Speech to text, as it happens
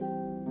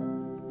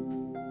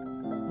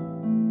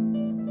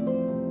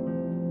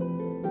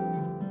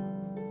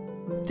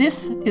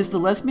This is the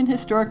Lesbian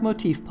Historic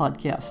Motif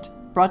podcast,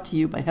 brought to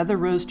you by Heather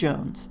Rose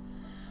Jones.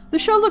 The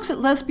show looks at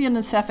lesbian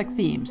and sapphic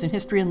themes in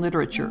history and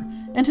literature,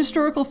 and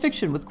historical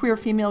fiction with queer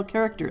female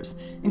characters,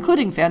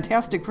 including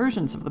fantastic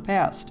versions of the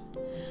past.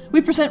 We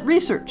present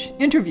research,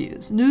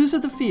 interviews, news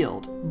of the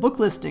field, book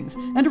listings,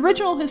 and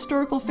original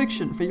historical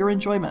fiction for your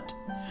enjoyment.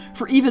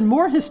 For even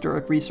more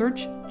historic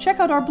research, check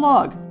out our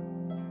blog.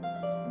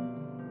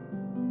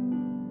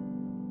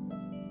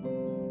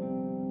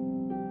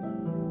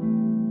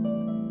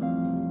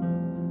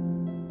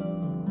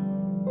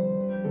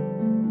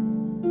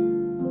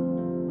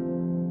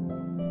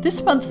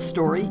 This month's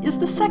story is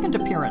the second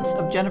appearance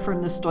of Jennifer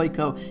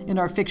Nestojko in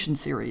our fiction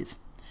series.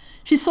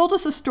 She sold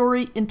us a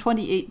story in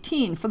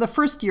 2018 for the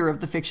first year of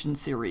the fiction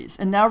series,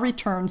 and now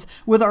returns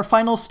with our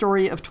final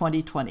story of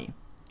 2020.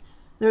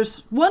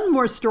 There's one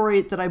more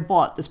story that I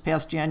bought this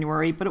past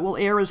January, but it will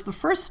air as the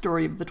first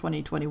story of the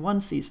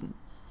 2021 season.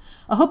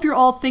 I hope you're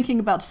all thinking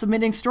about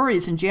submitting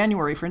stories in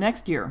January for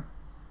next year.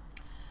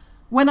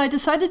 When I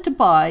decided to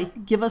buy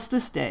Give Us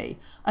This Day,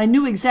 I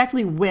knew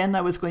exactly when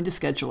I was going to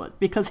schedule it,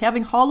 because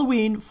having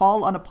Halloween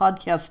fall on a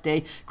podcast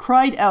day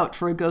cried out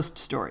for a ghost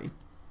story.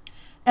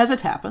 As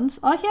it happens,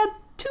 I had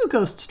two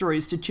ghost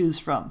stories to choose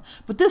from,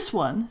 but this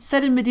one,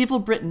 set in medieval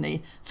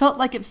Brittany, felt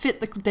like it fit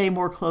the day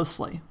more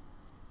closely.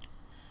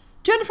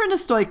 Jennifer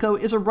Nestojko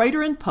is a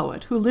writer and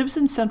poet who lives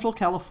in Central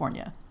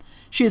California.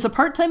 She is a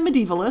part-time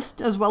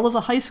medievalist as well as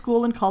a high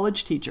school and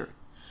college teacher.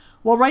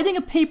 While writing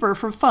a paper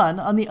for fun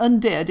on the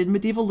undead in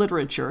medieval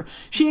literature,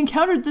 she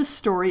encountered this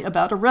story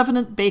about a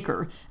revenant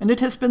baker, and it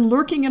has been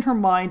lurking in her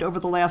mind over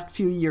the last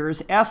few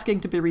years,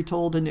 asking to be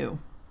retold anew.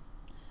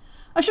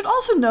 I should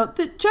also note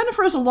that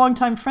Jennifer is a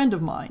longtime friend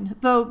of mine,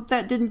 though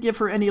that didn't give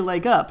her any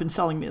leg up in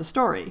selling me a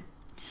story.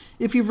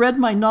 If you've read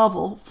my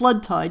novel,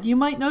 Flood Tide, you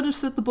might notice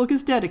that the book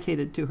is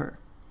dedicated to her.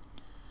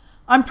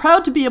 I'm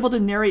proud to be able to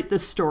narrate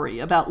this story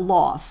about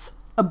loss,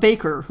 a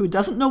baker who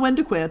doesn't know when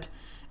to quit,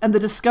 and the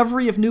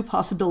discovery of new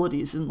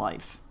possibilities in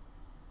life.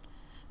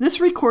 This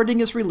recording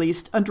is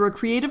released under a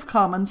Creative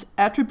Commons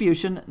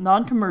Attribution,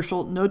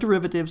 Non-Commercial, No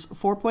Derivatives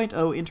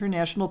 4.0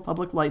 International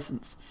Public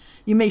License.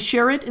 You may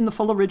share it in the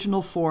full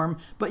original form,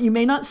 but you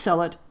may not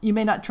sell it, you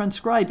may not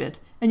transcribe it,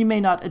 and you may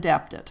not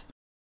adapt it.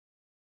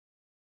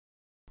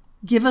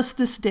 Give Us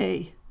This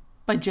Day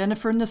by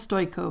Jennifer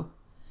Nestojko,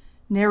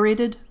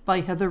 narrated by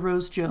Heather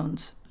Rose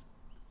Jones.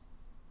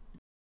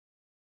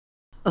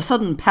 A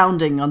sudden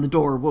pounding on the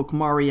door woke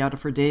Mari out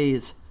of her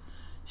daze.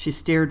 She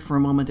stared for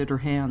a moment at her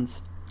hands.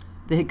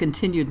 They had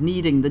continued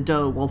kneading the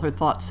dough while her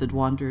thoughts had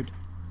wandered.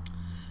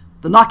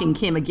 The knocking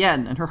came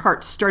again, and her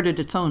heart started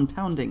its own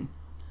pounding.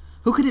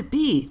 Who could it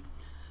be?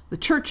 The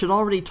church had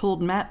already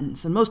tolled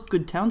matins, and most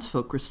good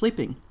townsfolk were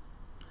sleeping.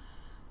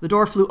 The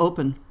door flew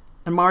open,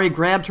 and Mari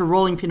grabbed her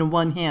rolling pin in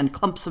one hand,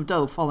 clumps of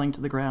dough falling to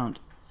the ground.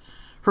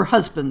 Her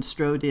husband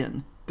strode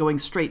in, going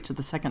straight to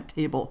the second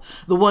table,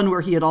 the one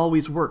where he had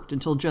always worked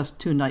until just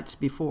 2 nights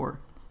before,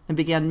 and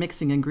began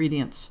mixing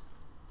ingredients.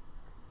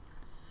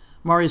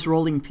 Mari's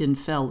rolling pin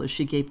fell as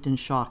she gaped in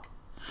shock.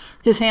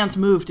 His hands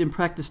moved in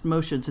practiced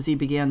motions as he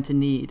began to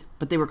knead,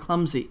 but they were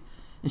clumsy,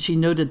 and she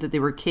noted that they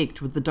were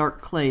caked with the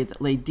dark clay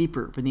that lay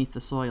deeper beneath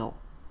the soil.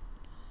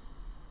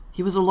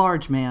 He was a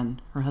large man,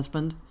 her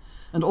husband,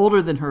 and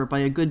older than her by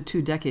a good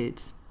 2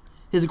 decades.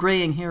 His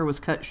graying hair was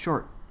cut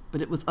short,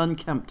 but it was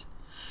unkempt,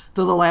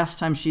 though the last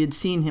time she had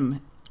seen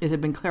him, it had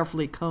been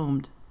carefully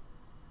combed.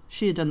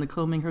 She had done the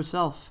combing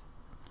herself.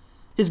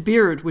 His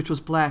beard, which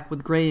was black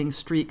with graying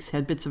streaks,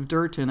 had bits of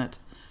dirt in it,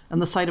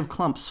 and the sight of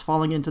clumps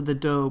falling into the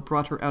dough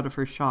brought her out of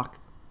her shock.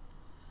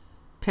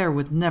 Per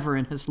would never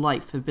in his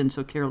life have been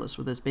so careless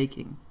with his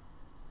baking.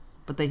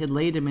 But they had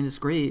laid him in his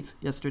grave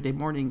yesterday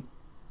morning.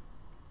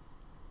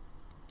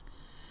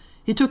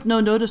 He took no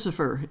notice of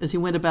her as he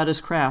went about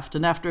his craft,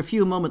 and after a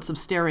few moments of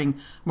staring,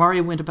 Mari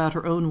went about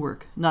her own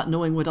work, not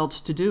knowing what else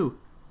to do.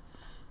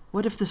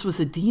 What if this was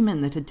a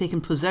demon that had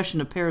taken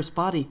possession of Per's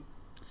body?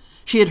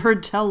 She had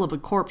heard tell of a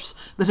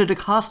corpse that had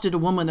accosted a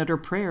woman at her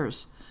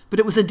prayers, but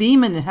it was a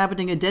demon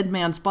inhabiting a dead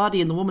man's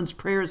body, and the woman's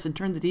prayers had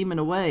turned the demon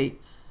away.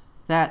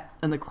 That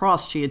and the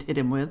cross she had hit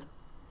him with.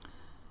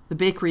 The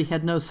bakery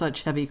had no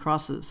such heavy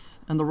crosses,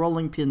 and the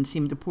rolling pin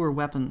seemed a poor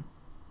weapon.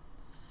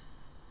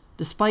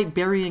 Despite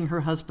burying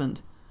her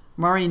husband,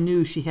 Mari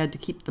knew she had to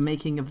keep the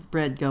making of the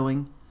bread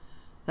going.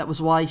 That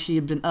was why she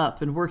had been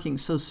up and working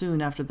so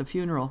soon after the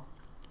funeral.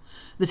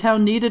 The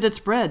town needed its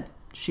bread.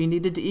 She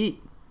needed to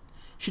eat.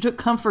 She took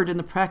comfort in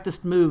the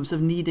practiced moves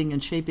of kneading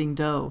and shaping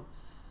dough.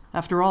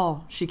 After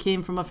all, she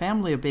came from a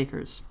family of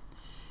bakers.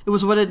 It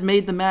was what had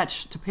made the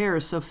match to Per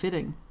so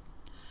fitting.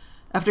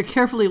 After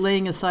carefully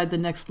laying aside the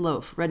next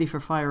loaf, ready for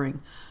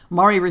firing,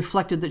 Mari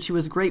reflected that she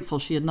was grateful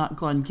she had not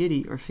gone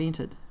giddy or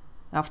fainted.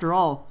 After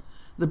all,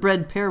 the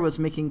bread Per was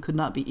making could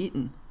not be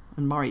eaten,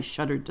 and Mari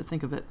shuddered to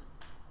think of it.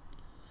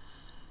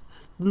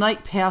 The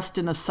night passed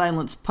in a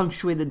silence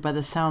punctuated by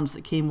the sounds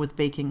that came with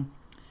baking.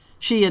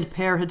 She and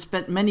Per had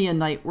spent many a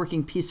night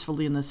working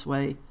peacefully in this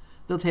way,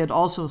 though they had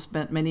also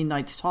spent many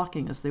nights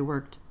talking as they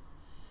worked.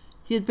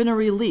 He had been a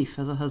relief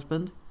as a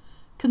husband,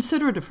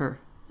 considerate of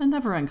her, and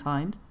never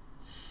unkind.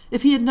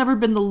 If he had never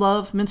been the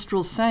love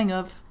minstrels sang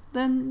of,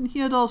 then he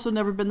had also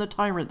never been the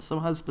tyrant some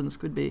husbands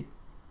could be.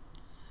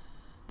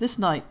 This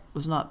night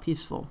was not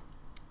peaceful.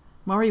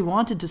 Mari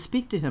wanted to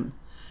speak to him,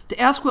 to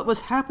ask what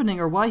was happening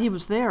or why he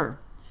was there.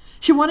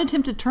 She wanted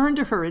him to turn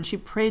to her, and she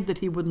prayed that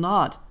he would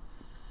not.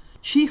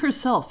 She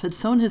herself had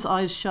sewn his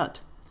eyes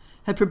shut,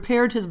 had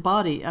prepared his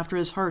body after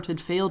his heart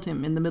had failed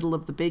him in the middle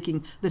of the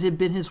baking that had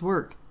been his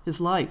work, his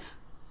life.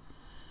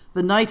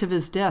 The night of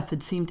his death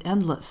had seemed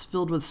endless,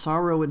 filled with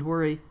sorrow and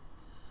worry.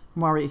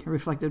 Mari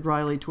reflected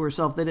wryly to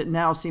herself that it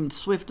now seemed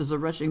swift as a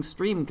rushing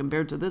stream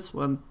compared to this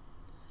one.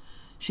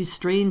 She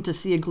strained to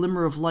see a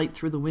glimmer of light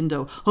through the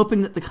window,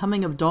 hoping that the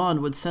coming of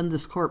dawn would send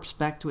this corpse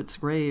back to its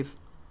grave.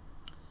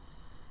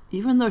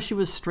 Even though she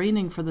was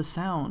straining for the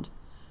sound,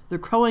 the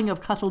crowing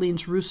of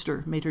Cataline's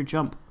rooster made her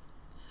jump.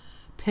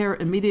 Père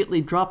immediately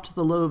dropped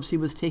the loaves he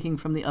was taking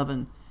from the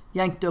oven,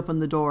 yanked open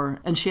the door,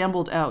 and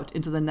shambled out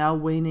into the now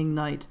waning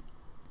night.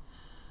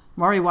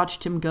 Mari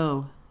watched him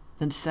go,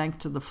 then sank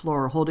to the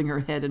floor, holding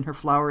her head in her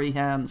floury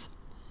hands.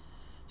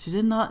 She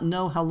did not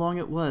know how long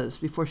it was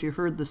before she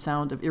heard the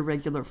sound of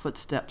irregular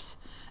footsteps,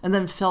 and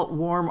then felt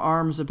warm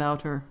arms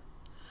about her.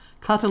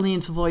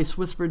 Cataline's voice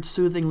whispered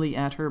soothingly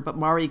at her, but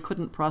Mari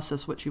couldn't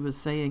process what she was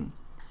saying.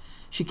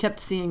 She kept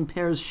seeing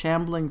Pére's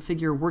shambling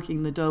figure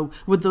working the dough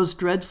with those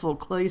dreadful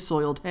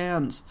clay-soiled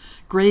hands.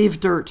 Grave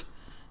dirt!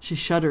 She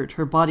shuddered,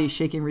 her body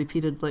shaking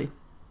repeatedly.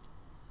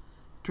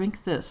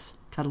 "Drink this,"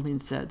 Cataline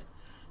said,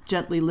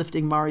 gently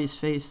lifting Mari's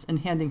face and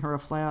handing her a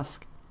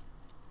flask.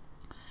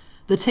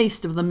 The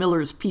taste of the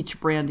miller's peach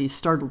brandy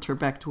startled her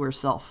back to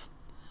herself.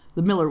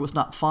 The miller was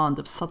not fond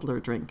of subtler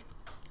drink.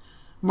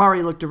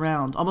 Mari looked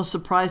around, almost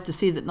surprised to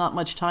see that not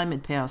much time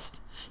had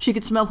passed. She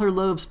could smell her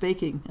loaves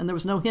baking, and there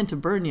was no hint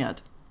of burn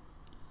yet.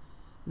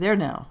 "There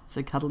now,"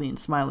 said Cataline,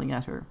 smiling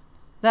at her.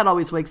 "That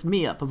always wakes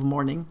me up of a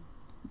morning.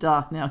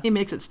 Now, he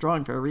makes it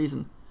strong for a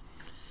reason."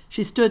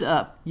 She stood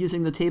up,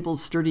 using the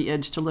table's sturdy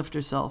edge to lift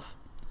herself.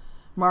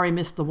 Mari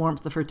missed the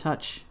warmth of her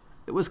touch.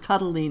 It was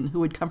Cataline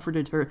who had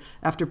comforted her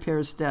after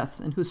Pére's death,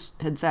 and who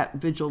had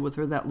sat vigil with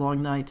her that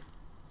long night.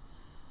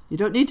 "You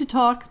don't need to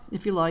talk,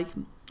 if you like.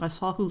 I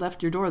saw who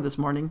left your door this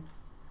morning."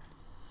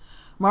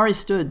 Mari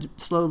stood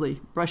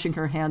slowly, brushing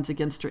her hands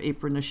against her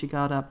apron as she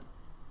got up.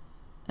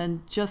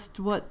 "And just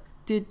what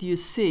did you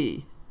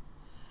see?"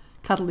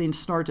 Cataline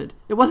snorted.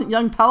 "It wasn't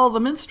young Powell the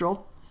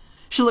minstrel."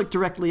 She looked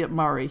directly at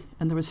Mari,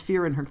 and there was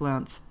fear in her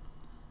glance.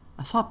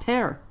 "I saw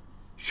Père,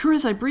 sure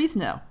as I breathe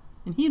now,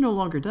 and he no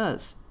longer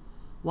does.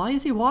 Why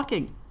is he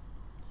walking?"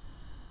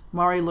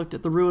 Mari looked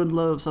at the ruined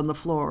loaves on the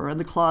floor and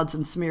the clods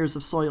and smears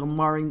of soil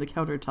marring the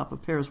countertop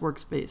of Pére's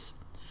workspace.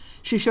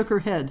 She shook her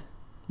head.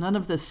 None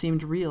of this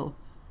seemed real,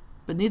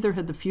 but neither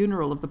had the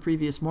funeral of the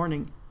previous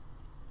morning.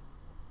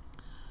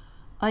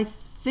 "I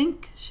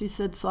think," she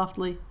said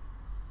softly,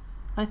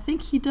 "I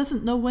think he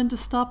doesn't know when to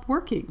stop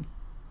working."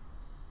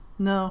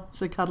 "No,"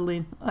 said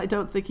Cataline, "I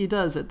don't think he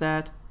does at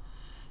that."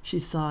 She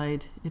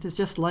sighed. "It is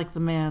just like the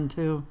man,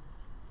 too."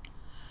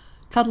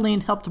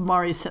 Cataline helped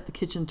Mari set the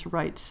kitchen to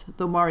rights,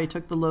 though Mari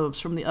took the loaves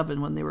from the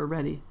oven when they were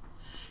ready.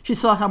 She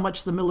saw how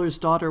much the miller's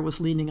daughter was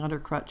leaning on her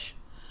crutch,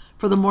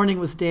 for the morning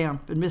was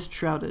damp and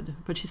mist-shrouded,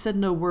 but she said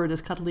no word as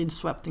Cataline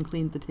swept and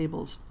cleaned the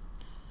tables.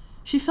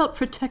 She felt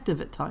protective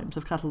at times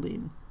of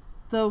Cataline,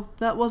 though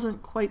that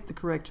wasn't quite the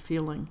correct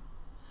feeling.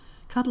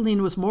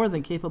 Cataline was more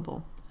than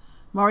capable.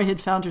 Mari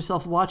had found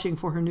herself watching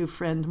for her new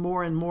friend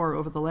more and more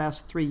over the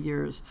last 3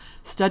 years,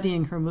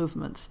 studying her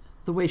movements,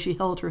 the way she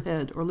held her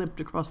head or limped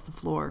across the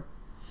floor.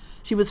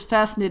 She was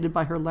fascinated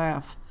by her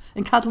laugh,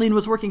 and Cataline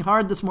was working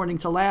hard this morning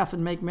to laugh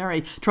and make merry,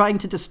 trying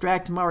to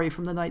distract Mari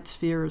from the night's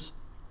fears.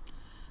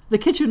 The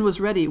kitchen was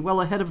ready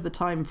well ahead of the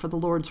time for the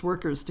Lord's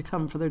workers to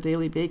come for their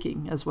daily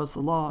baking, as was the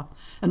law,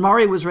 and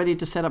Mari was ready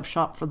to set up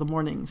shop for the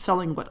morning,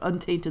 selling what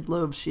untainted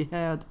loaves she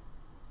had.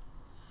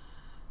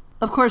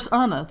 Of course,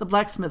 Anna, the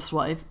blacksmith's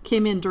wife,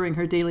 came in during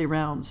her daily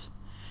rounds.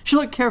 She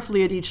looked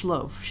carefully at each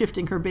loaf,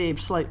 shifting her babe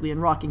slightly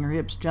and rocking her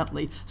hips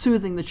gently,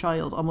 soothing the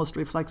child almost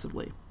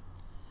reflexively.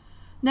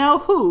 "Now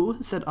who,"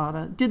 said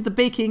Anna, "did the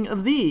baking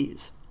of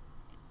these?"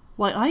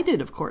 "Why, I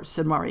did, of course,"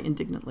 said Mari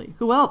indignantly.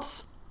 "Who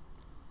else?"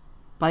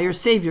 "By your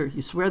Savior,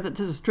 you swear that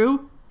this is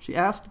true?" she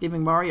asked,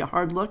 giving Mari a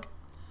hard look.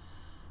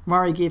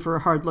 Mari gave her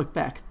a hard look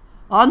back.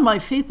 "On my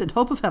faith and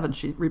hope of heaven,"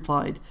 she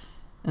replied,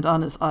 and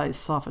Anna's eyes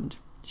softened.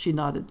 She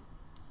nodded.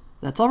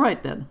 "That's all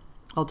right, then.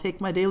 I'll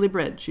take my daily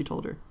bread," she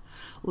told her.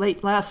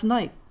 "Late last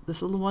night,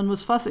 this little one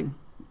was fussing.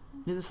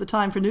 It is the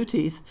time for new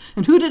teeth.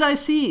 And who did I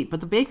see but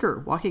the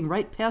baker walking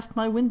right past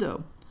my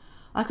window?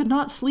 I could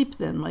not sleep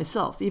then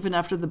myself, even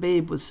after the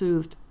babe was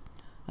soothed.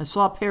 I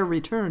saw Père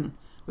return,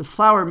 with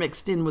flour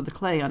mixed in with the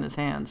clay on his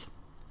hands."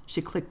 She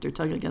clicked her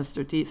tongue against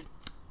her teeth.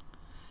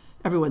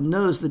 "Everyone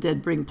knows the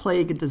dead bring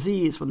plague and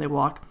disease when they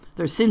walk.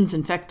 Their sins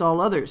infect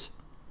all others."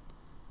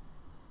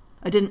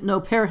 "I didn't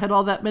know Père had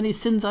all that many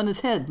sins on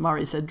his head,"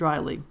 Mari said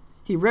dryly.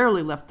 "He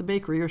rarely left the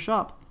bakery or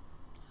shop."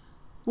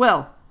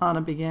 "Well," Anna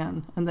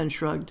began, and then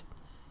shrugged.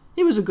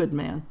 "He was a good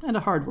man and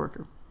a hard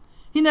worker.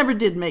 He never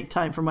did make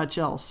time for much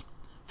else.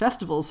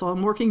 Festivals saw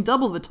him working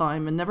double the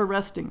time and never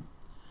resting.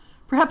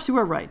 Perhaps you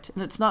are right,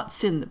 and it's not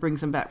sin that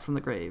brings him back from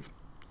the grave."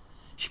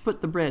 She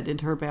put the bread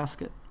into her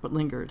basket, but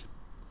lingered.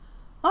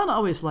 Anna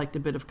always liked a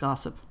bit of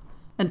gossip,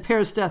 and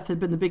Per's death had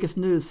been the biggest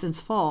news since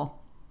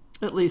fall.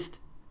 At least,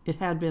 it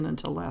had been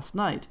until last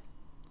night.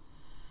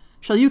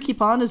 "Shall you keep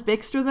on as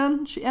bakester,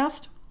 then?" she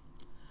asked.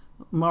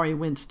 Mari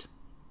winced.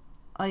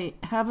 "I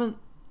haven't,"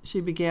 she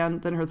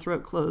began, then her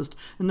throat closed,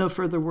 and no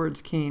further words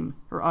came.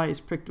 Her eyes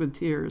pricked with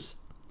tears.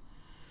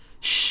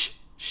 "Shh,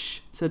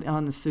 shh," said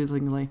Anna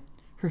soothingly.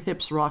 Her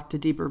hips rocked a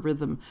deeper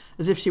rhythm,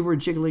 as if she were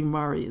jiggling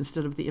Mari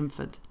instead of the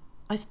infant.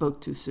 "I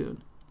spoke too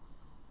soon.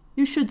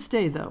 You should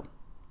stay, though.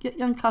 Get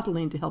young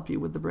Katalin to help you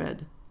with the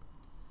bread."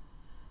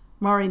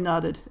 Mari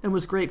nodded and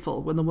was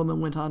grateful when the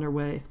woman went on her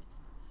way.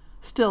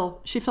 Still,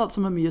 she felt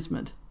some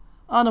amusement.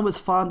 Anna was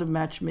fond of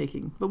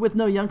matchmaking, but with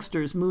no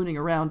youngsters mooning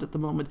around at the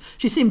moment,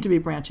 she seemed to be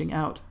branching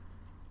out.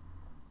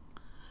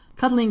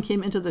 Katalin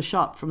came into the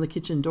shop from the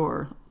kitchen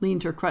door,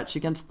 leaned her crutch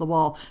against the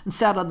wall, and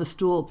sat on the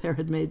stool Per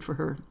had made for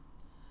her.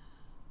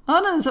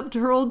 "Anna is up to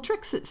her old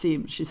tricks, it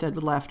seems," she said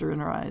with laughter in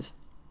her eyes.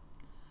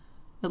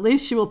 "At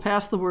least she will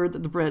pass the word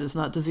that the bread is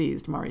not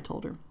diseased," Mari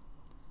told her.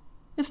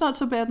 "It's not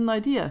so bad an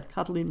idea,"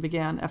 Katalin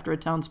began after a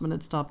townsman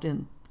had stopped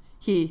in.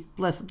 He,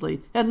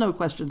 blessedly, had no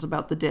questions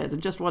about the dead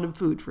and just wanted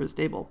food for his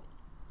table.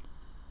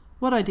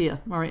 "What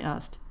idea?" Mari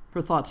asked,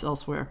 her thoughts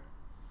elsewhere.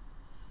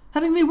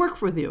 "Having me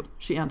work with you,"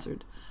 she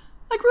answered.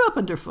 "I grew up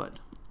underfoot,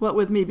 what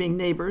with me being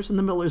neighbors and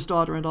the miller's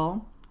daughter and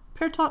all.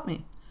 Per taught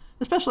me.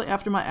 Especially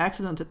after my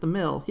accident at the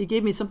mill, he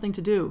gave me something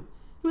to do.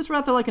 He was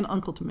rather like an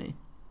uncle to me."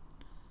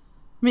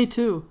 "Me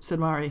too," said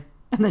Mari,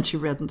 and then she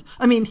reddened.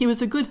 "I mean, he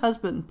was a good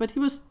husband, but he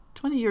was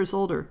 20 years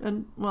older,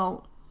 and,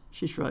 well,"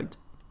 she shrugged.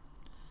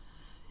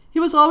 "He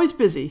was always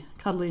busy,"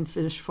 Katalin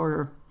finished for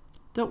her.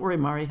 "Don't worry,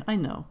 Mari, I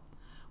know.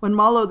 When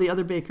Malo, the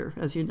other baker,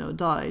 as you know,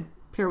 died,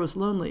 Per was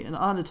lonely, and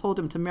Anna told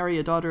him to marry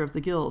a daughter of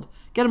the guild,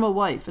 get him a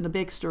wife and a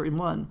bakester in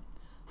one.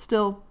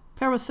 Still,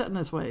 Per was set in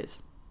his ways."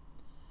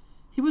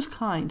 "He was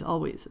kind,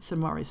 always," said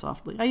Mari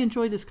softly. "I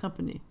enjoyed his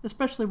company,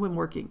 especially when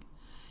working.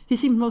 He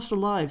seemed most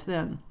alive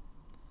then."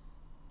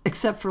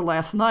 "Except for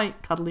last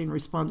night," Katalin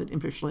responded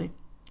impishly.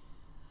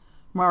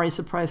 Mari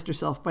surprised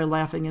herself by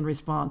laughing in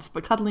response,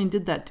 but Katalin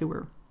did that to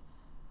her.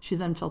 She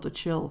then felt a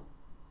chill.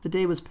 The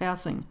day was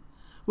passing.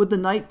 Would the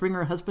night bring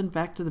her husband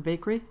back to the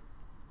bakery?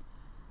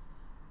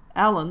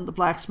 Alan, the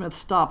blacksmith,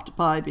 stopped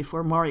by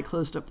before Mari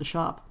closed up the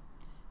shop.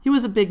 He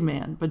was a big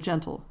man, but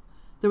gentle.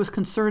 There was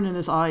concern in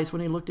his eyes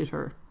when he looked at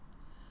her.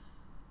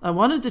 "I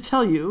wanted to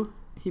tell you,"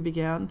 he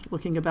began,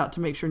 looking about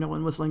to make sure no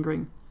one was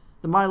lingering,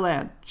 "that my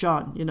lad,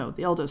 John, you know,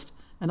 the eldest,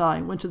 and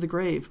I went to the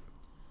grave.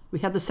 We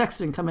had the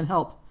sexton come and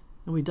help,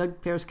 and we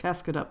dug Per's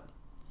casket up."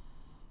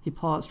 He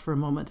paused for a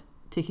moment,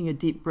 taking a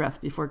deep breath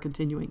before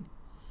continuing.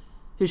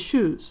 "His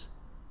shoes,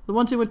 the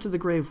ones he went to the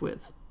grave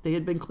with, they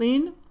had been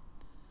clean?"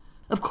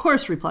 "Of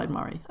course," replied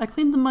Mari. "I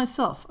cleaned them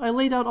myself. I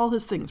laid out all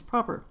his things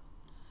proper."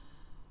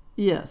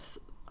 "Yes,"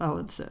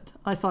 Alan said.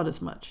 "I thought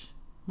as much.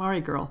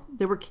 Mari girl,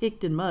 they were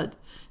caked in mud.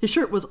 His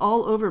shirt was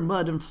all over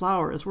mud and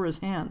flour, as were his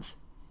hands.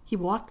 He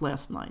walked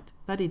last night.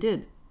 That he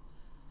did."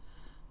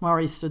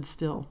 Mari stood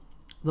still.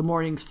 The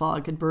morning's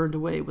fog had burned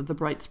away with the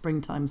bright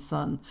springtime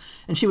sun,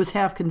 and she was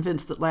half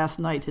convinced that last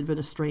night had been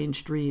a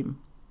strange dream.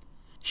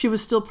 She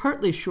was still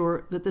partly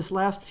sure that this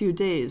last few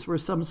days were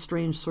some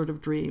strange sort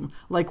of dream,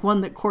 like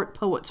one that court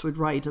poets would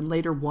write and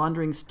later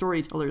wandering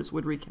storytellers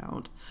would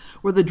recount,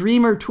 where the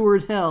dreamer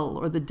toured hell,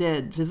 or the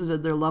dead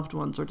visited their loved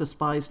ones or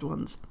despised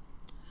ones.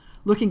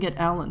 Looking at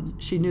Alan,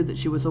 she knew that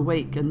she was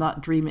awake and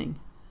not dreaming,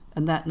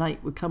 and that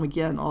night would come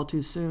again all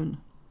too soon.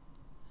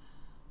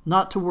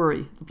 "Not to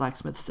worry," the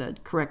blacksmith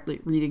said,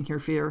 correctly reading her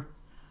fear.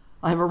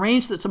 "I have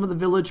arranged that some of the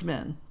village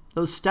men,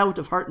 those stout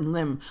of heart and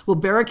limb, will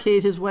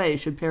barricade his way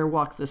should Per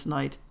walk this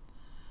night.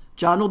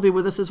 John will be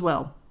with us as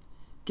well.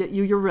 Get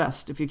you your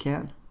rest if you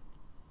can."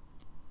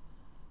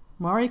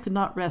 Mari could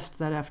not rest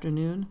that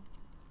afternoon.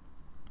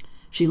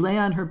 She lay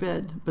on her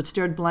bed, but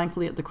stared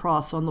blankly at the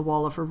cross on the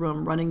wall of her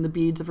room, running the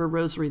beads of her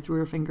rosary through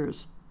her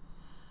fingers.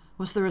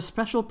 Was there a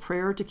special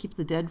prayer to keep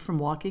the dead from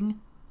walking?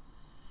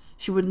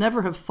 She would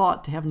never have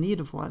thought to have need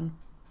of one.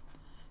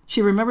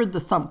 She remembered the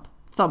thump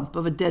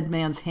of a dead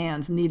man's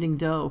hands kneading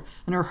dough,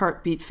 and her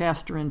heart beat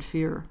faster in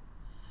fear.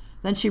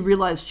 Then she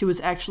realized she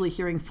was actually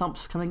hearing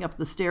thumps coming up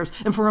the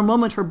stairs, and for a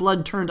moment her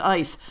blood turned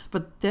ice.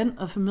 But then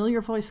a familiar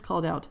voice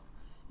called out,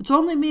 "It's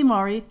only me,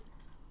 Mari."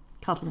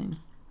 Katalin.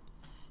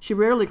 She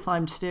rarely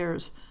climbed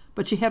stairs,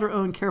 but she had her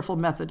own careful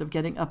method of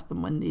getting up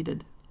them when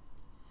needed.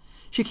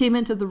 She came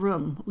into the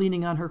room,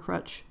 leaning on her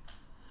crutch.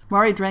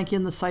 Mari drank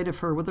in the sight of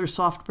her, with her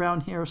soft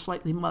brown hair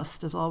slightly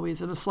mussed, as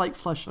always, and a slight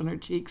flush on her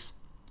cheeks.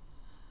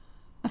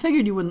 "I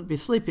figured you wouldn't be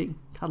sleeping,"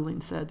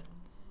 Katalin said.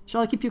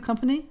 "Shall I keep you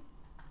company?"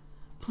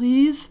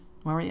 "Please?"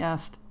 Mari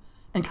asked,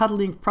 and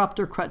Katalin propped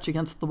her crutch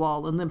against the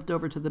wall and limped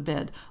over to the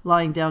bed,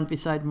 lying down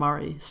beside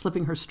Mari,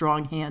 slipping her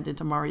strong hand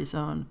into Mari's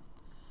own.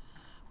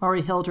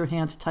 Mari held her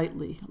hand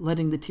tightly,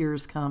 letting the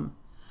tears come.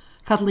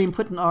 Katalin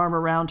put an arm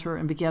around her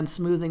and began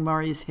smoothing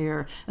Mari's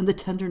hair, and the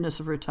tenderness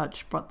of her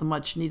touch brought the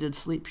much-needed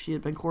sleep she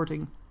had been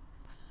courting.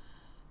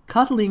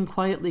 Katalin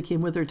quietly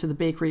came with her to the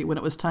bakery when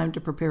it was time to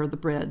prepare the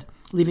bread,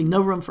 leaving no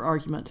room for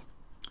argument.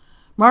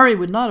 Mari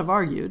would not have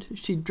argued.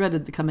 She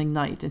dreaded the coming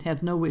night and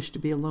had no wish to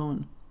be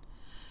alone.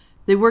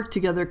 They worked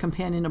together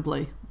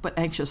companionably, but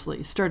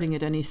anxiously, starting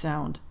at any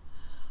sound.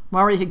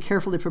 Mari had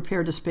carefully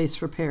prepared a space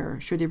for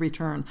Per, should he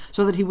return,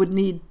 so that he would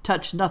need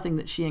touch nothing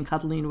that she and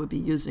Katalin would be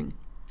using.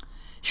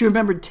 She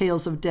remembered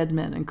tales of dead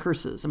men and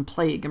curses and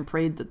plague and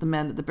prayed that the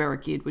men at the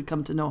barricade would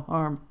come to no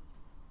harm.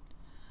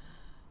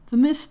 The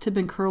mist had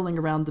been curling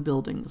around the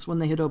buildings when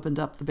they had opened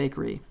up the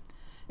bakery.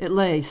 It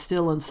lay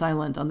still and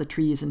silent on the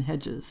trees and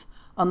hedges,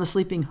 on the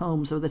sleeping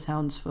homes of the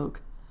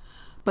townsfolk.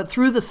 But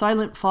through the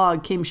silent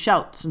fog came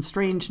shouts and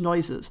strange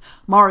noises.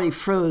 Mari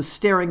froze,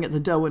 staring at the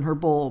dough in her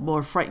bowl,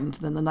 more frightened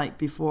than the night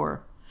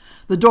before.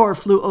 The door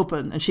flew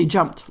open, and she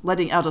jumped,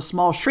 letting out a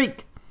small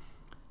shriek.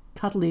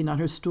 Katalin on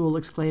her stool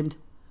exclaimed,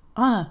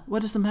 "Anna,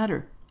 what is the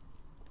matter?"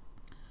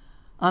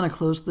 Anna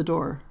closed the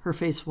door, her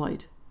face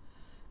white.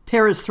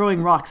 Per is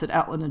throwing rocks at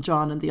Atlan and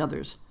John and the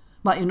others.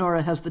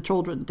 Ma'inora has the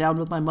children down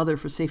with my mother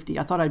for safety.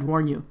 I thought I'd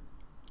warn you.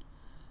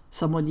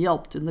 Someone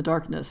yelped in the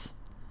darkness.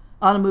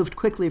 Anna moved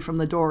quickly from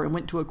the door and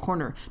went to a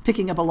corner,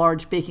 picking up a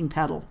large baking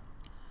paddle.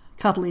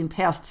 Katalin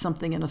passed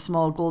something in a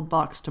small gold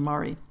box to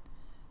Mari.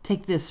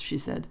 "Take this," she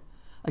said.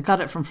 "I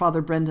got it from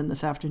Father Brendan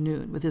this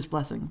afternoon, with his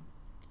blessing."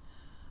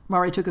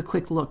 Mari took a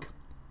quick look.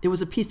 It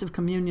was a piece of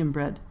communion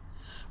bread.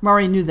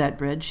 Mari knew that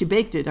bread. She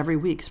baked it every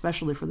week,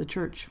 especially for the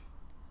church.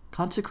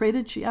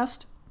 "Consecrated?" she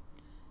asked.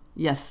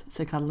 "Yes,"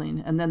 said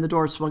Katalin, and then the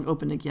door swung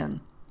open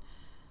again.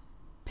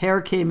 Per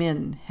came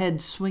in,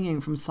 head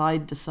swinging from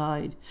side to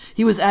side.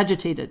 He was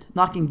agitated,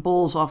 knocking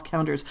bowls off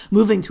counters,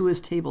 moving to his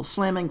table,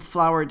 slamming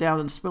flour down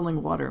and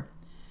spilling water.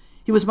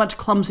 He was much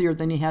clumsier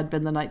than he had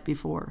been the night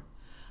before.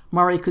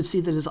 Mari could see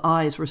that his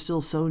eyes were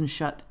still sewn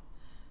shut.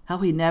 How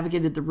he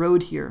navigated the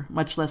road here,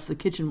 much less the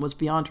kitchen, was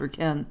beyond her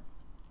ken.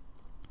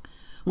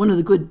 One of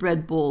the good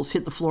bread bowls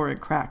hit the floor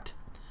and cracked.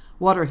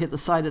 Water hit the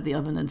side of the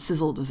oven and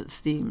sizzled as it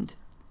steamed.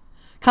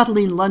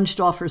 Katalin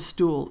lunged off her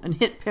stool and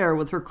hit Per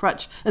with her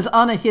crutch as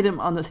Anna hit him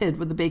on the head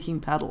with the baking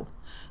paddle.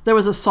 There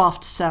was a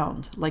soft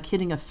sound, like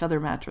hitting a feather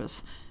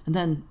mattress, and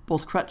then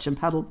both crutch and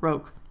paddle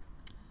broke.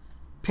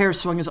 Per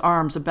swung his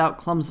arms about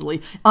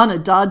clumsily. Anna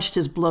dodged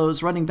his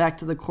blows, running back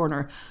to the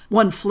corner.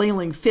 One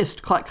flailing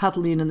fist caught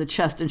Katalin in the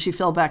chest, and she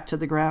fell back to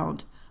the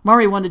ground.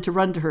 Mari wanted to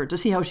run to her to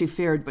see how she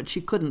fared, but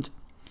she couldn't.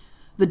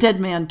 The dead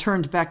man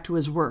turned back to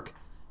his work,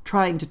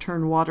 trying to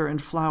turn water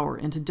and flour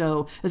into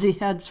dough, as he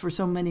had for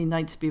so many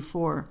nights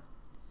before.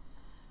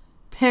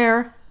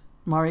 "Per!"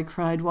 Mari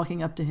cried,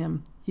 walking up to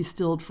him. He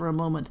stilled for a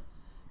moment,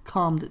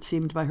 calmed, it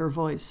seemed, by her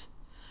voice.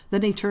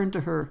 Then he turned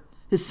to her,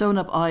 his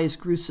sewn-up eyes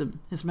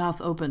gruesome, his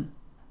mouth open.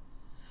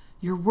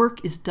 "Your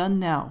work is done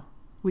now.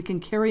 We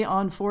can carry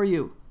on for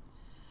you."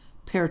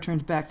 Per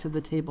turned back to the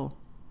table.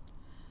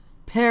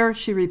 "Per,"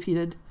 she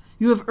repeated,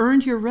 "you have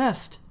earned your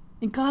rest.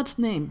 In God's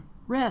name,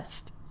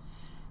 rest."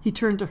 He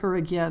turned to her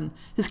again,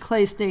 his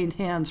clay-stained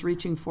hands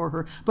reaching for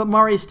her, but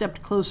Mari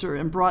stepped closer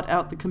and brought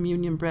out the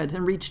communion bread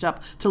and reached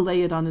up to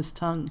lay it on his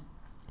tongue.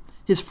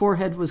 His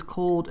forehead was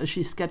cold as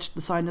she sketched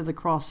the sign of the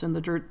cross in the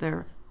dirt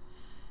there.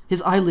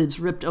 His eyelids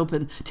ripped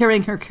open,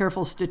 tearing her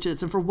careful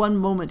stitches, and for one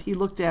moment he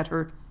looked at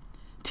her.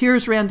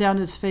 Tears ran down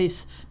his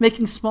face,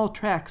 making small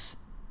tracks.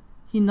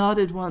 He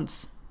nodded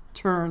once,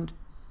 turned,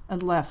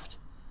 and left,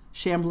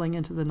 shambling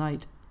into the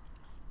night.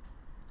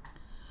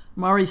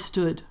 Mari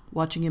stood,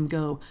 watching him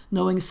go,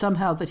 knowing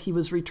somehow that he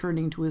was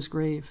returning to his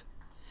grave.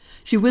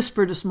 She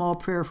whispered a small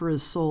prayer for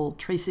his soul,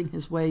 tracing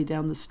his way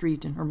down the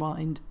street in her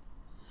mind.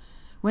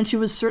 When she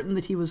was certain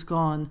that he was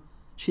gone,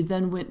 she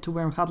then went to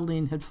where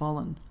Katalin had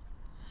fallen.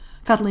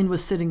 Katalin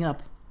was sitting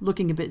up,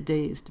 looking a bit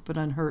dazed, but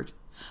unhurt.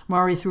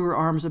 Mari threw her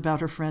arms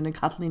about her friend, and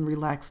Katalin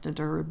relaxed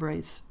into her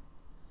embrace.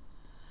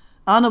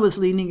 Anna was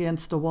leaning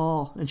against a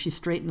wall, and she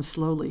straightened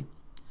slowly.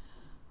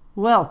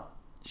 "Well,"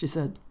 she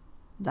said,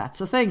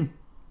 "that's a thing."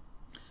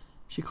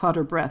 She caught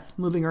her breath,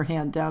 moving her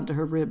hand down to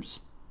her ribs.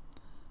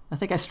 "I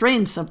think I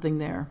strained something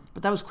there,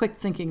 but that was quick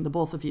thinking, the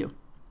both of you."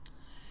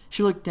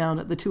 She looked down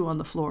at the two on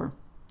the floor.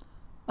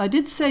 "I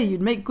did say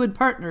you'd make good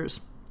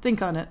partners.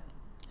 Think on it."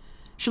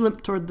 She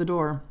limped toward the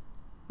door.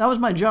 "That was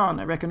my John,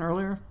 I reckon,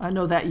 earlier. I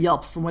know that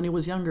yelp from when he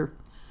was younger.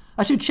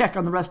 I should check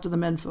on the rest of the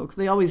menfolk.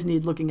 They always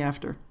need looking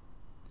after."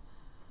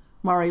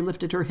 Mari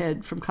lifted her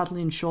head from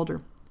Katalin's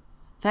shoulder.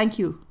 "Thank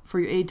you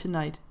for your aid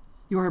tonight.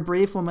 You are a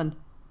brave woman."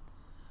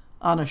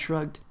 Anna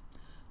shrugged.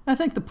 "I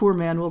think the poor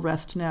man will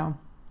rest now.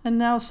 And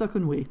now so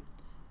can we.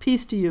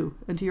 Peace to you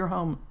and to your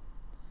home."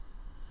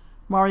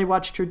 Mari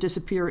watched her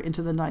disappear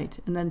into the night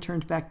and then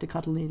turned back to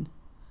Katalin.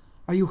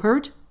 "Are you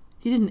hurt?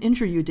 He didn't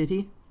injure you, did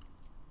he?"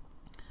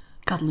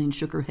 Katalin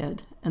shook her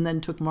head and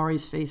then took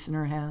Mari's face in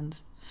her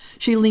hands.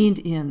 She leaned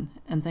in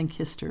and then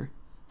kissed her,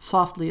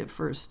 softly at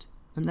first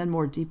and then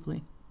more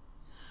deeply.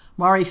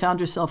 Mari found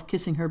herself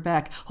kissing her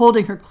back,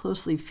 holding her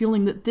closely,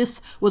 feeling that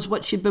this was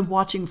what she'd been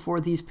watching for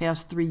these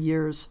past 3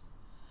 years.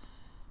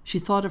 She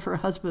thought of her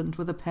husband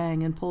with a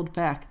pang and pulled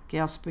back,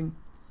 gasping.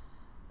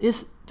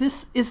 Is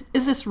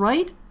this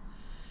right?"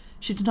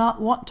 She did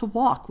not want to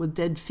walk with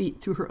dead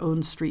feet through her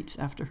own streets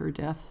after her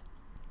death.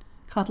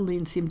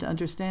 Catiline seemed to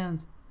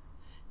understand.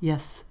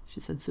 Yes,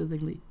 she said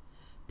soothingly.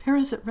 Père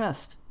is at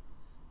rest.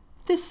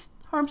 This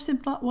harms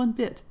him not one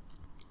bit.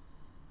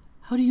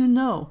 How do you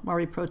know?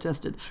 Mari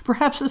protested.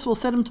 Perhaps this will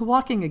set him to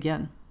walking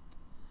again.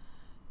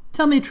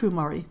 Tell me true,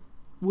 Mari.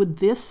 Would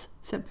this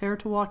set Père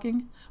to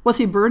walking? Was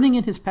he burning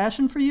in his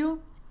passion for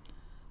you?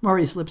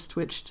 Mari's lips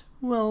twitched.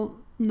 Well,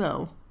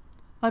 no.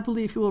 I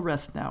believe he will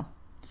rest now.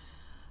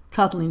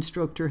 Catiline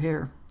stroked her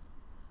hair.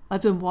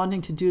 I've been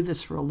wanting to do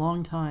this for a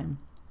long time.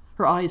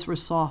 Her eyes were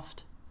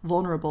soft,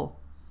 vulnerable.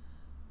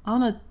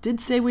 Anna did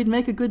say we'd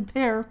make a good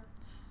pair.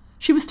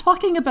 She was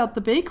talking about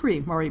the bakery,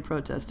 Mari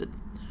protested.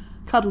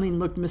 Catiline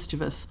looked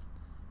mischievous.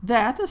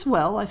 That as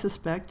well, I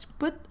suspect,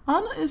 but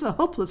Anna is a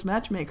hopeless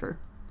matchmaker.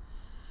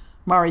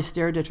 Mari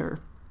stared at her.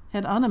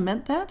 Had Anna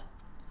meant that?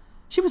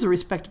 She was a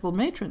respectable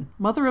matron,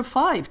 mother of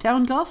 5,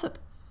 town gossip.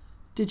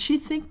 Did she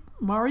think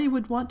Mari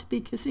would want to be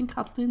kissing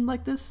Catiline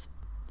like this?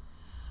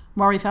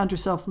 Mari found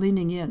herself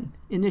leaning in,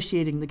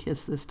 initiating the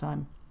kiss this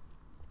time.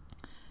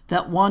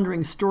 That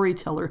wandering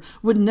storyteller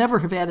would never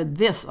have added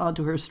this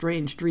onto her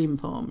strange dream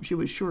poem. She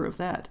was sure of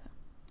that.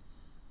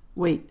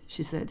 Wait,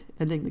 she said,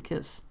 ending the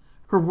kiss,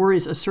 her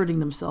worries asserting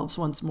themselves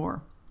once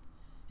more.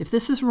 If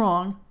this is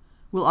wrong,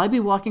 will I be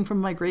walking from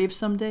my grave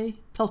someday,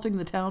 pelting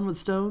the town with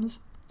stones?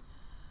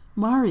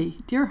 Mari,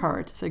 dear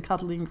heart, said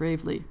Catiline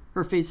gravely,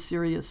 her face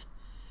serious.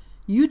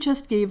 You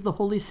just gave the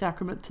holy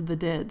sacrament to the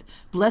dead,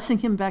 blessing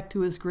him back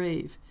to his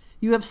grave.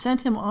 You have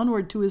sent him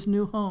onward to his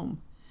new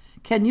home.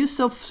 Can you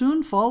so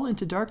soon fall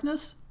into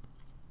darkness?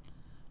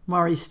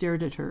 Mari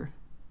stared at her.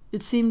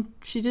 It seemed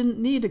she didn't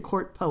need a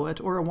court poet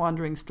or a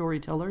wandering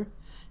storyteller.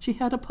 She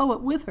had a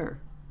poet with her.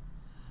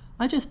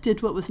 I just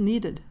did what was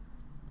needed.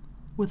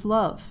 With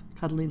love,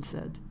 Catiline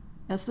said,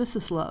 as this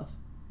is love,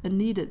 and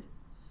needed.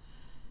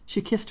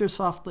 She kissed her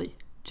softly,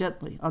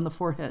 gently, on the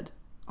forehead,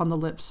 on the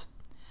lips.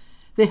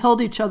 They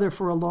held each other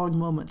for a long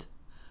moment,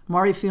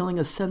 Mari feeling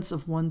a sense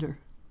of wonder.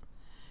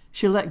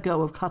 She let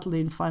go of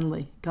Catiline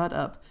finally, got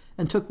up,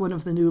 and took one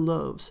of the new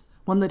loaves,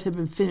 one that had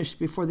been finished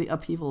before the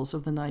upheavals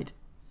of the night.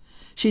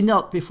 She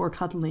knelt before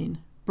Catiline,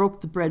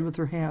 broke the bread with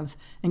her hands,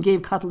 and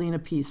gave Catiline a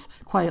piece,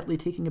 quietly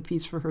taking a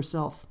piece for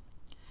herself.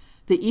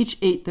 They each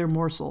ate their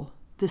morsel,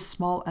 this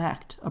small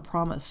act, a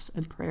promise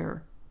and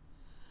prayer.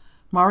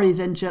 Mari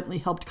then gently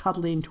helped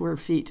Catiline to her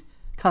feet,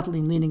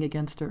 Catiline leaning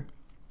against her.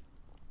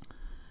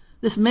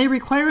 This may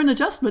require an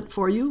adjustment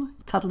for you,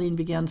 Catiline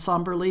began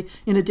somberly,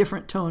 in a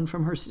different tone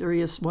from her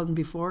serious one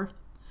before.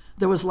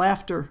 There was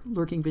laughter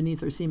lurking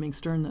beneath her seeming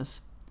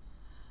sternness.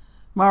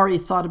 Mari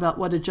thought about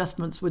what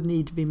adjustments would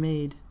need to be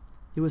made.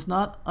 It was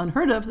not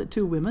unheard of that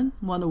 2 women,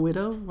 one a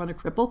widow, one a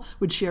cripple,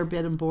 would share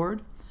bed and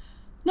board.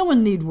 No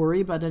one need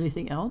worry about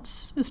anything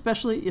else,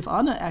 especially if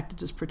Anna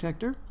acted as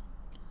protector.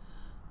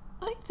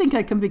 I think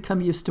I can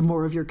become used to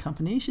more of your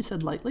company, she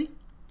said lightly.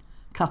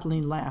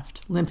 Catiline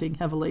laughed, limping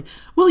heavily.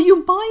 Will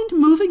you mind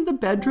moving the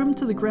bedroom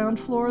to the ground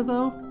floor,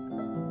 though?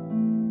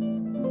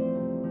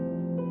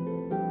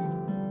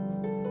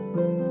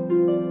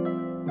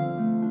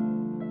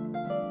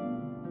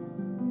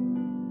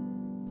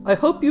 I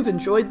hope you've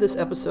enjoyed this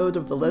episode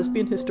of the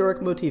Lesbian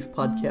Historic Motif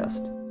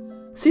podcast.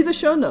 See the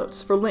show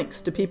notes for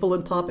links to people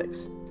and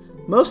topics.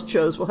 Most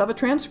shows will have a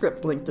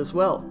transcript linked as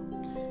well.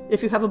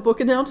 If you have a book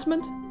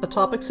announcement, a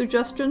topic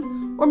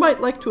suggestion, or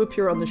might like to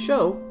appear on the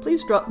show,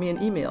 please drop me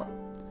an email.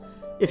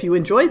 If you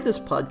enjoyed this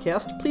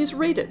podcast, please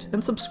rate it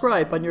and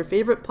subscribe on your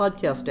favorite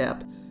podcast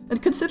app,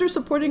 and consider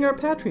supporting our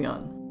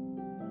Patreon.